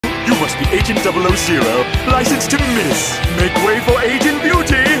must be Agent 000, licensed to miss. Make way for Agent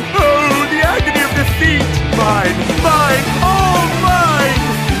Beauty. Oh, the agony of defeat. Mine, all mine.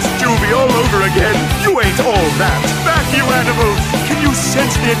 It's Juvie all over again. You ain't all that. Back, you animals. Can you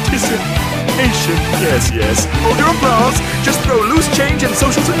sense the anticipation? Yes. Hold your applause. Just throw loose change and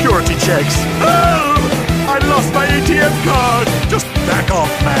social security checks. Oh, I lost my ATM card. Just back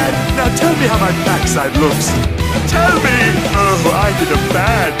off, man. Now tell me how my backside looks. Tell me! Oh, I did a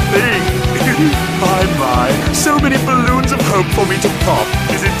bad thing. My. So many balloons of hope for me to pop.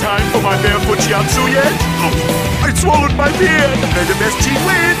 Is it time for my barefoot shiatsu yet? Oh, I swallowed my beard. May the best cheat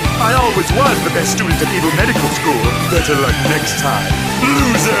win. I always was the best student at Evil Medical School. Better luck next time.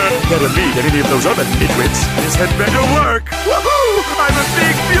 Loser! Better me than any of those other nitwits. This had better work. Woohoo! I'm a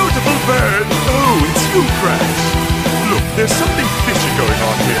big, beautiful bird. Oh, it's you, Crash. Look, there's something fishy going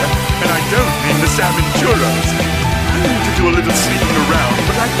on here. And I don't mean the salmon churros. I need to do a little sneaking around,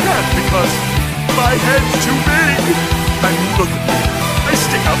 but I can't because my head's too big. And look at me. I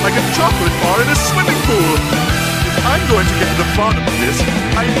stick out like a chocolate bar in a swimming pool. If I'm going to get to the bottom of this,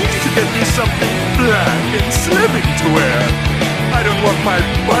 I need you to get me something black and slimming to wear. I don't want my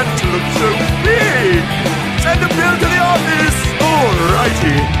butt to look so big. Send a bill to the office.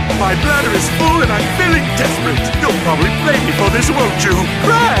 Alrighty. My bladder is full and I'm feeling desperate. You'll probably blame me for this, won't you?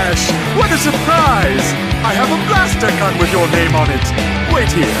 Crash! What a surprise! I have a blaster gun with your name on it. Wait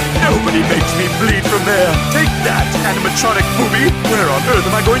here. Nobody makes me bleed from there. Take that, animatronic booby. Where on earth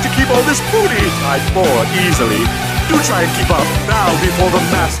am I going to keep all this booty? I bore easily. Do try and keep up. Bow before the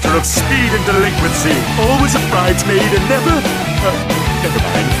master of speed and delinquency. Always a bridesmaid and never... never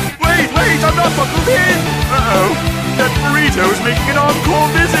mind. Wait, I'm not buckled in! Uh-oh. That burrito's making an encore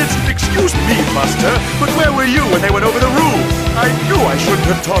visit! Excuse me, Buster, but where were you when they went over the rules? I knew I shouldn't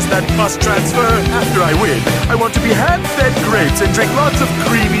have tossed that bus transfer. After I win, I want to be hand-fed grapes and drink lots of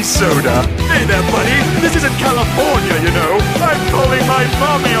creamy soda. Hey there, buddy. This isn't California, you know. I'm calling my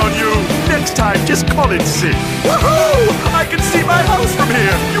mommy on you. Next time, just call it sick. Woohoo! I can see my house from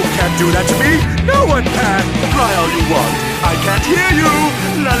here. You can't do that to me. No one can. Try all you want. I can't hear you.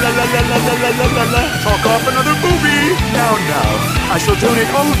 La la la la la la la la la la. Talk off another movie. Now, I shall donate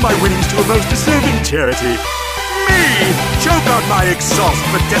all of my winnings to a most deserving charity. Me! Choke out my exhaust,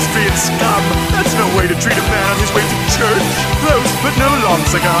 pedestrian scum! That's no way to treat a man on his way to church. Close, but no long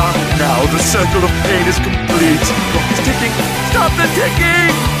cigar. Now the circle of pain is complete. Clock is ticking. Stop the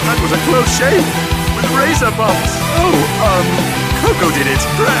ticking! That was a close shave. With razor bumps. Oh, Coco did it.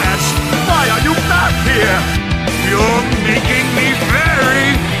 Crash! Why are you back here? You're making me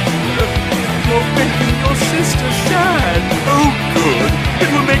very... You're making your sister sad. Oh, good.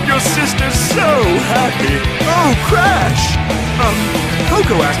 It will make your sister so happy. Oh, Crash!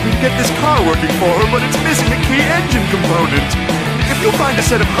 Coco asked me to get this car working for her, but it's missing a key engine component. If you find a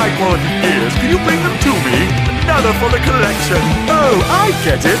set of high-quality gears, can you bring them to me? Another for the collection. Oh, I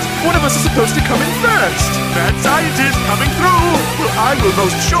get it. One of us is supposed to come in first. Mad scientist coming through. Well, I will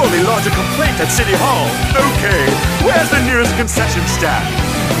most surely lodge a complaint at City Hall. Okay, where's the nearest concession stand?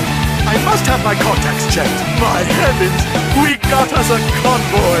 I must have my Cortex checked. My heavens, we got us a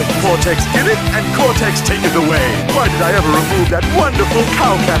convoy. Cortex give it, and Cortex take it away. Why did I ever remove that wonderful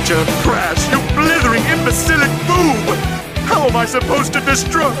cowcatcher? Crash, you blithering imbecilic boob! How am I supposed to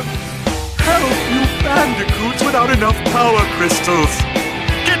destroy... Help, you bandicoots without enough power crystals.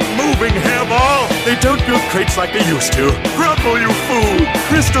 Get moving, hairball! They don't build crates like they used to. Grumble, you fool!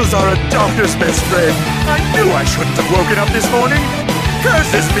 Crystals are a doctor's best friend. I knew I shouldn't have woken up this morning.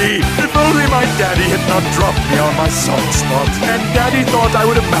 Curses me! If only my daddy had not dropped me on my soft spot. And daddy thought I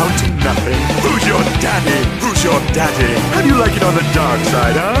would amount to nothing. Who's your daddy? Who's your daddy? How do you like it on the dark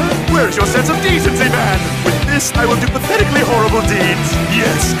side, huh? Where's your sense of decency, man? With this, I will do pathetically horrible deeds.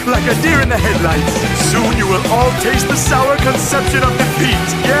 Yes, like a deer in the headlights. Soon you will all taste the sour conception of defeat.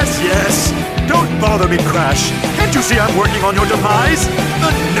 Yes. Don't bother me, Crash. Can't you see I'm working on your demise?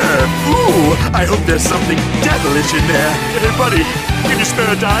 The nerve. Ooh, I hope there's something devilish in there. Hey, buddy. Can you spare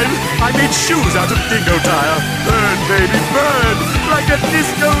a dime? I made shoes out of dingo tire. Burn, baby, burn! Like a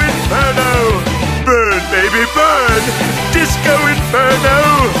disco inferno! Burn, baby, burn! Disco inferno!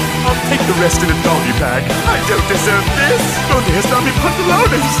 I'll take the rest in a doggy bag. I don't deserve this! Don't hairstyle me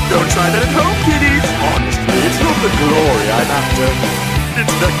pantalones! Don't try that at home, kiddies! Honestly, it's not the glory I'm after.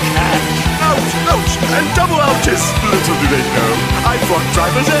 It's the cash! Ouch! And double ouches! Little do they know, I fought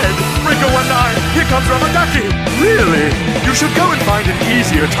driver's ed! Breaker 19, here comes Ramadaki! Really? You should go and find an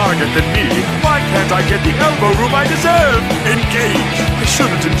easier target than me. Why can't I get the elbow room I deserve? Engage! I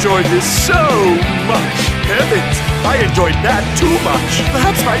shouldn't enjoy this so much. Heavens! I enjoyed that too much.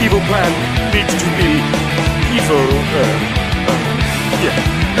 Perhaps my evil plan needs to be evil, again.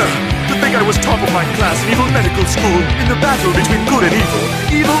 To think I was top of my class in evil medical school. In the battle between good and evil,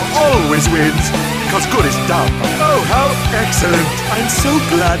 evil always wins. Because good is dumb. Oh, how excellent. I'm so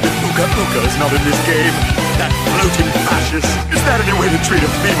glad that Uka Uka is not in this game. That floating fascist. Is that any way to treat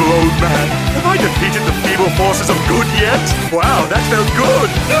a feeble old man? Have I defeated the feeble forces of good yet? Wow, that felt good.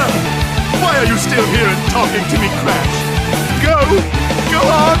 Why are you still here and talking to me, Crash? Go! Go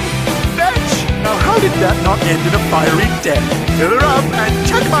on! Fetch! Now how did that not end in a fiery death? Fill her up and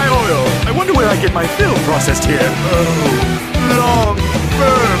check my oil. I wonder where I get my film processed here. Oh, long,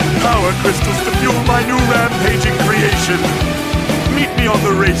 firm power crystals to fuel my new rampaging creation. Meet me on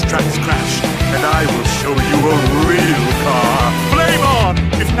the racetracks, Crash, and I will show you a real car. Flame on!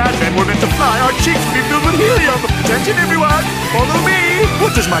 If madmen were meant to fly, our cheeks would be filled with helium. Attention, everyone! Follow me!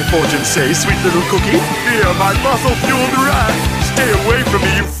 What does my fortune say, sweet little cookie? Here, my muscle-fueled rat! Stay away from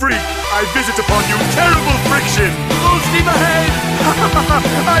me, you freak! I visit upon you terrible friction! Full steam ahead!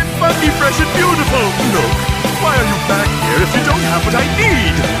 I'm funky, fresh, and beautiful! Look, why are you back here if you don't have what I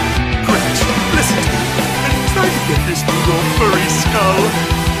need? Crash, listen to me. Try to get this through your furry skull.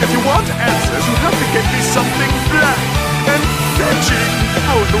 If you want answers, you have to get me something black and fetching.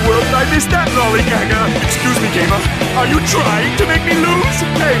 How in the world did I miss that, lollygagger? Excuse me, gamer. Are you trying to make me lose?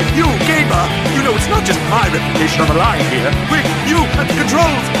 Hey, you, gamer. You know it's not just my reputation on the line here. Quick, you at the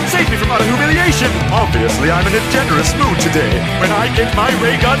controls. Save me from utter humiliation. Obviously, I'm in a generous mood today. When I get my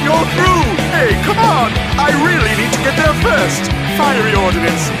ray gun, you're through. Hey, come on. I really need to get there first. Fiery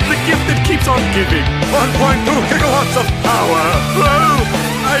ordnance, the gift that keeps on giving. 1.2 gigawatts of power. Whoa!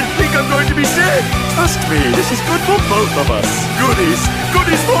 I think I'm going to be sick. Trust me, this is good for both of us. Goodies,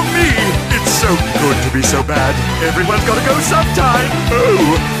 goodies for me. It's so good to be so bad. Everyone's got to go sometime.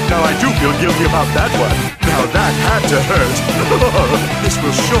 Oh, now I do feel guilty about that one. Now that had to hurt. This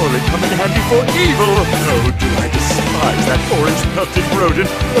will surely come in handy for evil. Oh, do I despise that orange pelted rodent.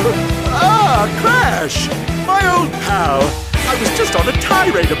 Crash, my old pal. I was just on a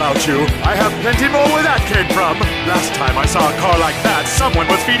tirade about you. I have plenty more where that came from. Last time I saw a car like that, someone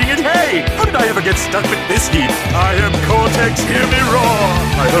was feeding it hay. How did I ever get stuck with this heat? I am Cortex, hear me roar.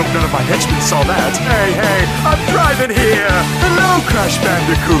 I hope none of my henchmen saw that. Hey, I'm driving here. Hello, Crash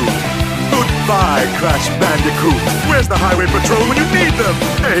Bandicoot. Goodbye, Crash Bandicoot. Where's the highway patrol when you need them?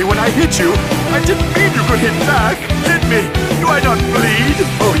 Hey, when I hit you, I didn't mean you could hit back. Hit me. Do I not bleed?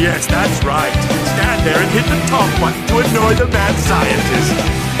 Oh yes, that's right. Stand there and hit the top button to annoy the mad scientist.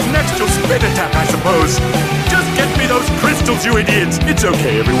 Next you'll spin attack, I suppose. Just get me those crystals, you idiots. It's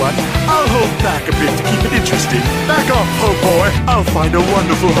okay, everyone. I'll hold back a bit to keep it interesting. Back off, ho boy. I'll find a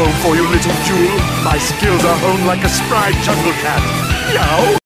wonderful home for you, little jewel. My skills are honed like a spry jungle cat. Meow.